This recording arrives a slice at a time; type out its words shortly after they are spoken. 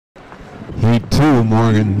2,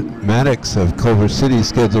 Morgan Maddox of Culver City,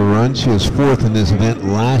 scheduled to run. She was 4th in this event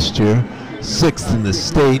last year, 6th in the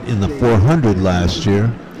state in the 400 last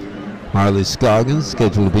year. Marley Scoggins,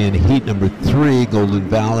 scheduled to be in heat number 3, Golden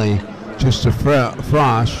Valley. Just a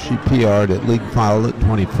Frost, she PR'd at league final at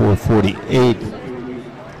 24:48.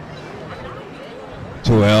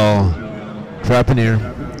 Joelle Trepagnier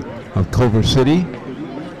of Culver City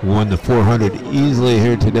won the 400 easily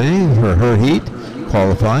here today for her heat.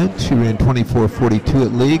 Qualified. She ran 24:42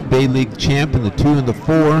 at league. Bay League champ in the 2 and the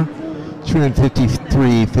 4. She ran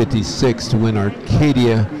 53:56 to win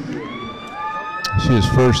Arcadia. She was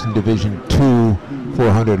 1st in Division 2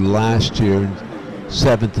 400 last year,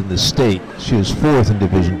 7th in the state. She was 4th in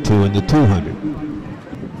Division 2 in the 200.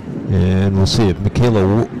 And we'll see if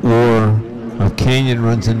Michaela War of Canyon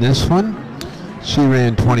runs in this one. She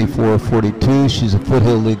ran 24:42. She's a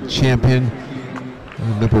Foothill League champion.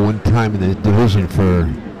 Number 1 time in the division for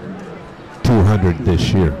 200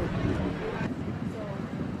 this year.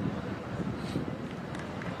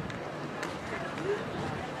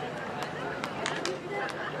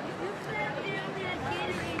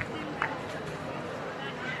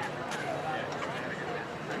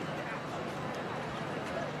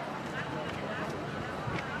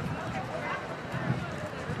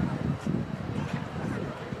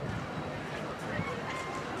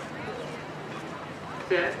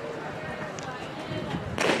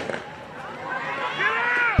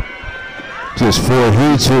 Just 4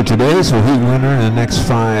 heats here today, so heat winner in the next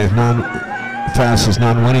 5 fastest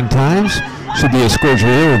non-winning times should be a scorcher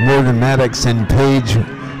here with Morgan Maddox and Paige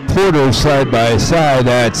Porter side by side.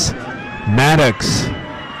 That's Maddox,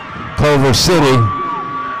 Culver City,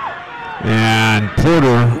 and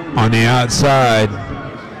Porter on the outside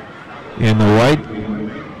in the white.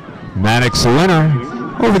 Maddox the winner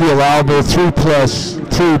over the allowable 3 plus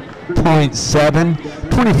 2.7.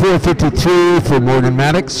 24:52 for Morgan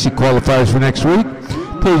Maddox. She qualifies for next week.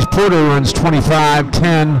 Paige Porter runs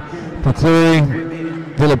 25:10. McCleary,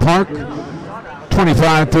 Villa Park,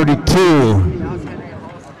 25:32.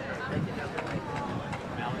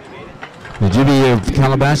 Najidi of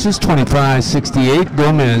Calabasas, 25:68.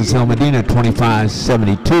 Gomez El Medina,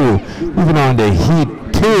 25:72. Moving on to Heat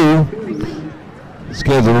 2.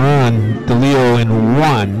 Scheduled to run DeLeo in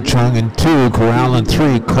 1, Chung in 2, Corral in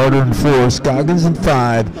 3, Carter in 4, Scoggins in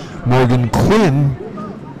 5, Morgan Quinn,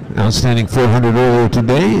 outstanding 400 earlier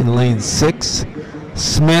today, in lane 6,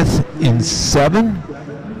 Smith in 7,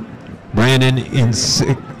 Brandon in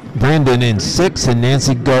 6, and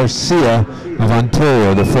Nancy Garcia of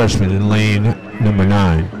Ontario, the freshman, in lane number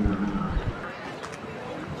 9.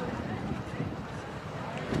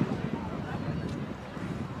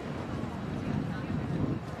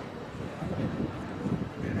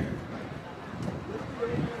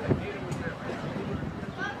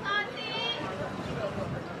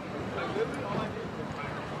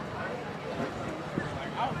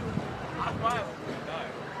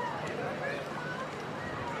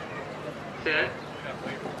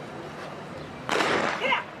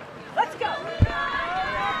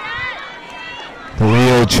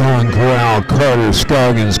 Chung, Corral, Carter,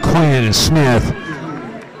 Scoggins, Quinn, and Smith,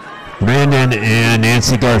 Brandon, and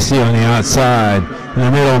Nancy Garcia on the outside. In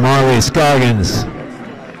the middle, Marley Scoggins,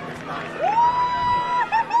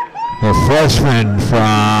 the freshman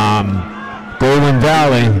from Golden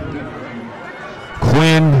Valley,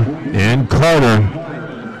 Quinn and Carter.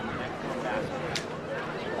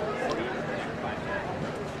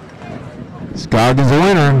 Scoggins the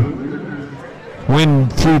winner. Win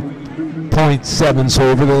 3.7, so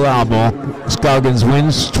over the allowable. Scoggins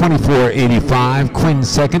wins 24:85. Quinn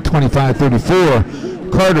second, 25:34.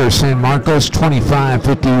 Carter San Marcos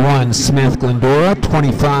 25:51. Smith Glendora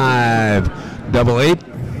 25:88.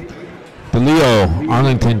 DeLeo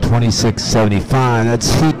Arlington 26:75.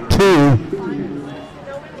 That's heat 2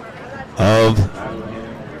 of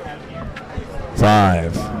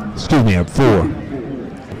 5. Excuse me, of 4.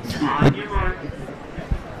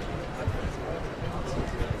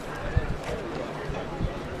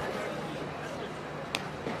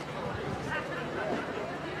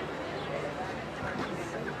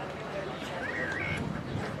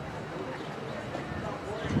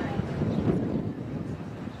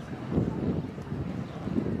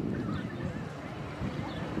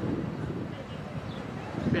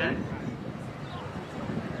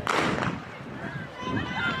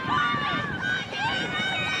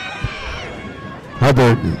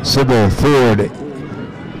 Hubbard, Sybil, Ford,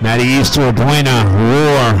 Maddie Easter, Buena,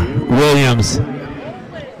 Roar, Williams,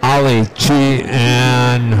 Ollie, Chi,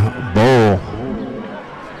 and Bowl.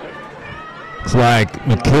 Looks like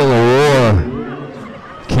Michaela Roar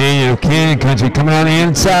Canyon of Canyon Country coming on the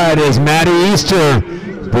inside is Maddie Easter.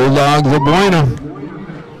 Bulldogs of Buena.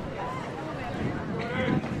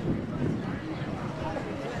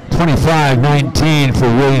 $25.19 for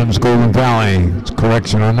Williams Golden Valley. It's a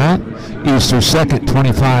correction on that. Easter second,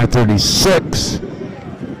 $25.36.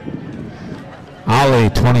 Ollie,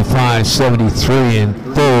 $25.73 in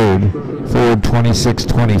third. Ford,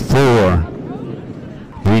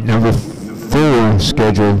 $26.24. Heat number 4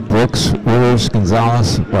 scheduled: Brooks, Rivers,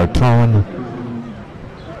 Gonzalez, Bartone,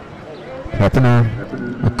 Trepagnier,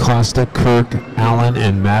 Acosta, Kirk, Allen,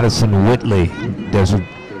 and Madison Whitley.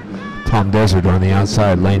 Palm Desert on the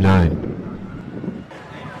outside, lane 9.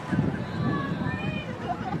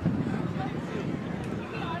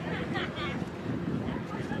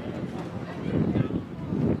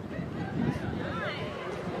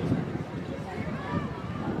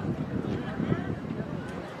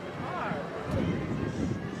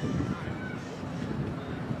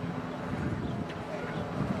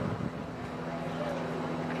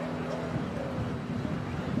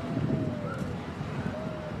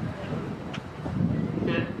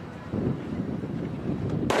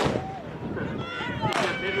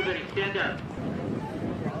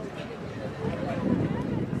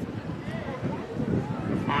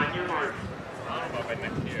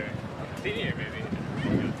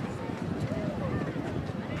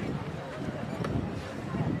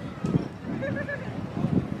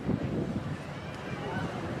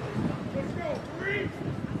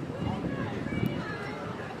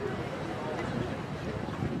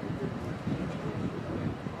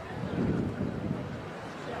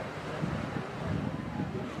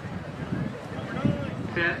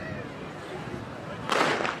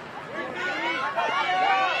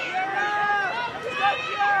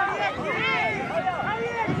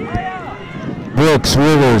 Brooks,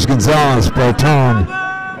 Rivers, Gonzalez, Bartone,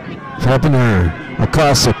 Trepagnier,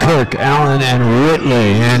 Acosta, Kirk, Allen, and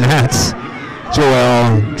Whitley. And that's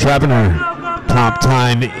Joelle Trepagnier. Top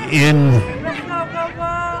time in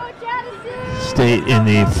state in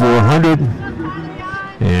the 400.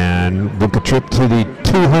 And book a trip to the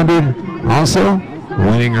 200 also,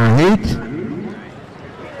 winning her heat.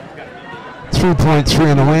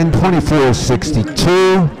 3.3 in the win,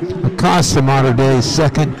 24.62. Acosta, Mater Dei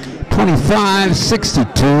second,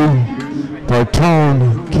 25.62.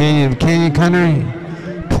 Bartone, Canyon Country,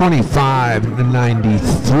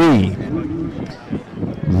 25.93.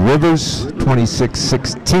 Rivers,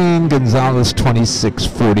 26.16. Gonzalez,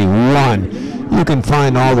 26.41. You can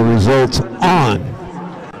find all the results on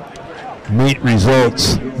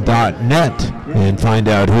meetresults.net and find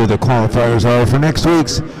out who the qualifiers are for next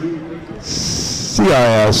week's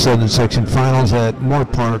CIF Southern Section Finals at Moore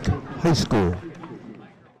Park High School.